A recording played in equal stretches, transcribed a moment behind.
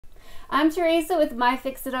I'm Theresa with My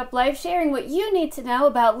Fix It Up Life, sharing what you need to know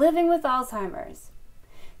about living with Alzheimer's.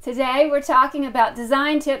 Today we're talking about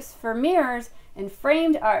design tips for mirrors and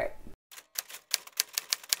framed art.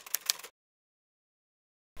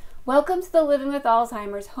 Welcome to the Living with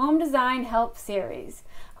Alzheimer's Home Design Help series.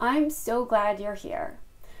 I'm so glad you're here.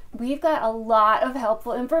 We've got a lot of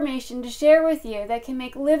helpful information to share with you that can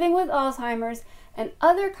make living with Alzheimer's and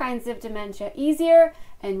other kinds of dementia easier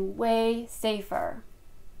and way safer.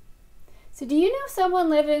 So do you know someone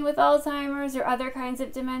living with Alzheimer's or other kinds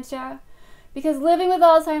of dementia? Because living with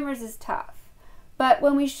Alzheimer's is tough. But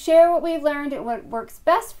when we share what we've learned and what works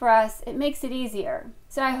best for us, it makes it easier.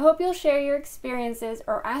 So I hope you'll share your experiences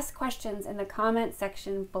or ask questions in the comment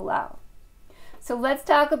section below. So let's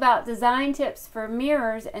talk about design tips for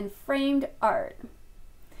mirrors and framed art.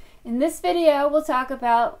 In this video, we'll talk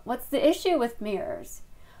about what's the issue with mirrors,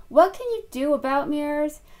 what can you do about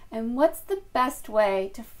mirrors, and what's the best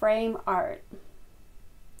way to frame art.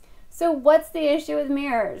 So what's the issue with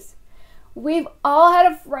mirrors? We've all had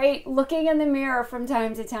a fright looking in the mirror from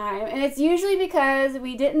time to time, and it's usually because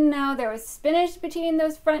we didn't know there was spinach between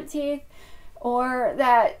those front teeth, or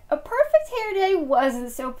that a perfect hair day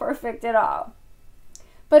wasn't so perfect at all.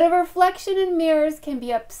 But a reflection in mirrors can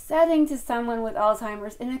be upsetting to someone with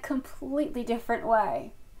Alzheimer's in a completely different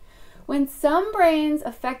way. When some brains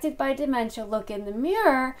affected by dementia look in the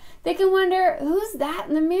mirror, they can wonder, who's that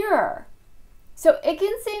in the mirror? So it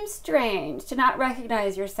can seem strange to not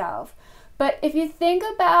recognize yourself, but if you think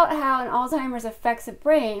about how an Alzheimer's affects a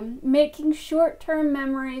brain, making short-term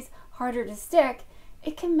memories harder to stick,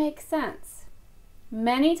 it can make sense.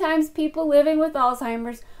 Many times people living with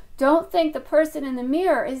Alzheimer's don't think the person in the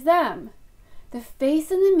mirror is them. The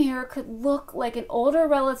face in the mirror could look like an older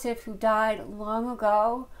relative who died long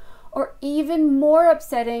ago, or even more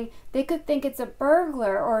upsetting, they could think it's a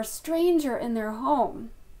burglar or a stranger in their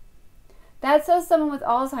home. That's how someone with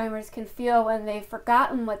Alzheimer's can feel when they've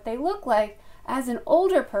forgotten what they look like as an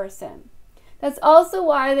older person. That's also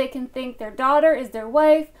why they can think their daughter is their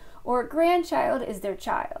wife or a grandchild is their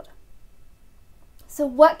child. So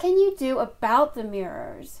what can you do about the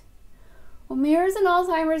mirrors? Well, mirrors and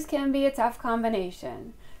Alzheimer's can be a tough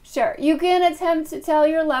combination. Sure, you can attempt to tell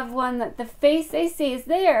your loved one that the face they see is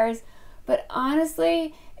theirs, but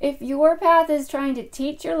honestly, if your path is trying to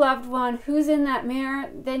teach your loved one who's in that mirror,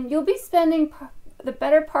 then you'll be spending the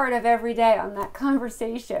better part of every day on that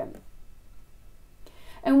conversation.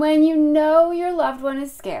 And when you know your loved one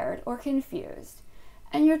is scared or confused,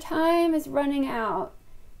 and your time is running out,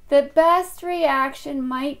 the best reaction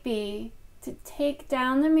might be to take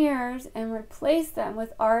down the mirrors and replace them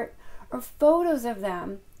with art or photos of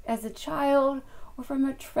them as a child or from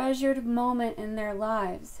a treasured moment in their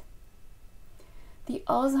lives. The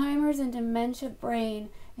Alzheimer's and dementia brain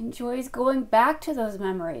enjoys going back to those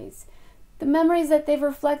memories, the memories that they've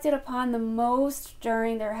reflected upon the most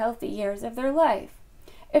during their healthy years of their life.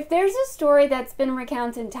 If there's a story that's been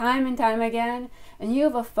recounted time and time again, and you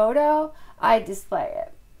have a photo, I'd display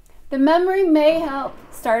it. The memory may help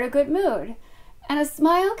start a good mood, and a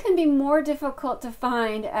smile can be more difficult to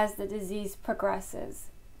find as the disease progresses.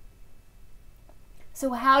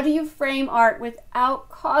 So how do you frame art without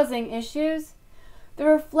causing issues? The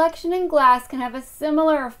reflection in glass can have a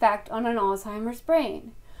similar effect on an Alzheimer's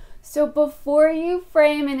brain. So before you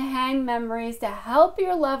frame and hang memories to help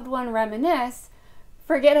your loved one reminisce,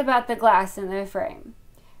 forget about the glass in the frame.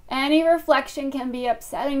 Any reflection can be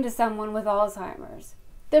upsetting to someone with Alzheimer's.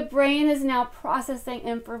 The brain is now processing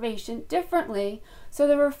information differently, so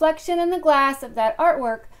the reflection in the glass of that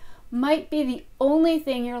artwork might be the only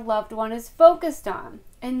thing your loved one is focused on,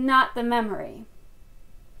 and not the memory.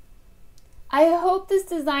 I hope this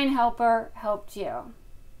design helper helped you.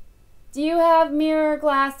 Do you have mirror,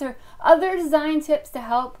 glass, or other design tips to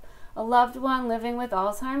help a loved one living with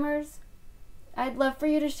Alzheimer's? I'd love for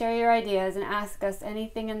you to share your ideas and ask us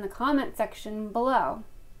anything in the comment section below.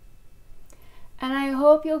 And I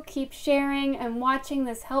hope you'll keep sharing and watching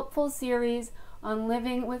this helpful series on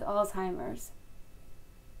living with Alzheimer's.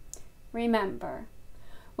 Remember,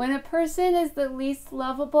 when a person is the least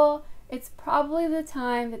lovable, it's probably the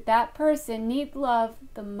time that that person needs love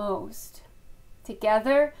the most.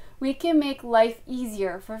 Together, we can make life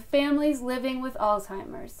easier for families living with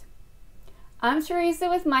Alzheimer's. I'm Theresa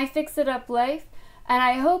with My Fix It Up Life, and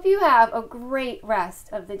I hope you have a great rest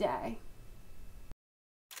of the day.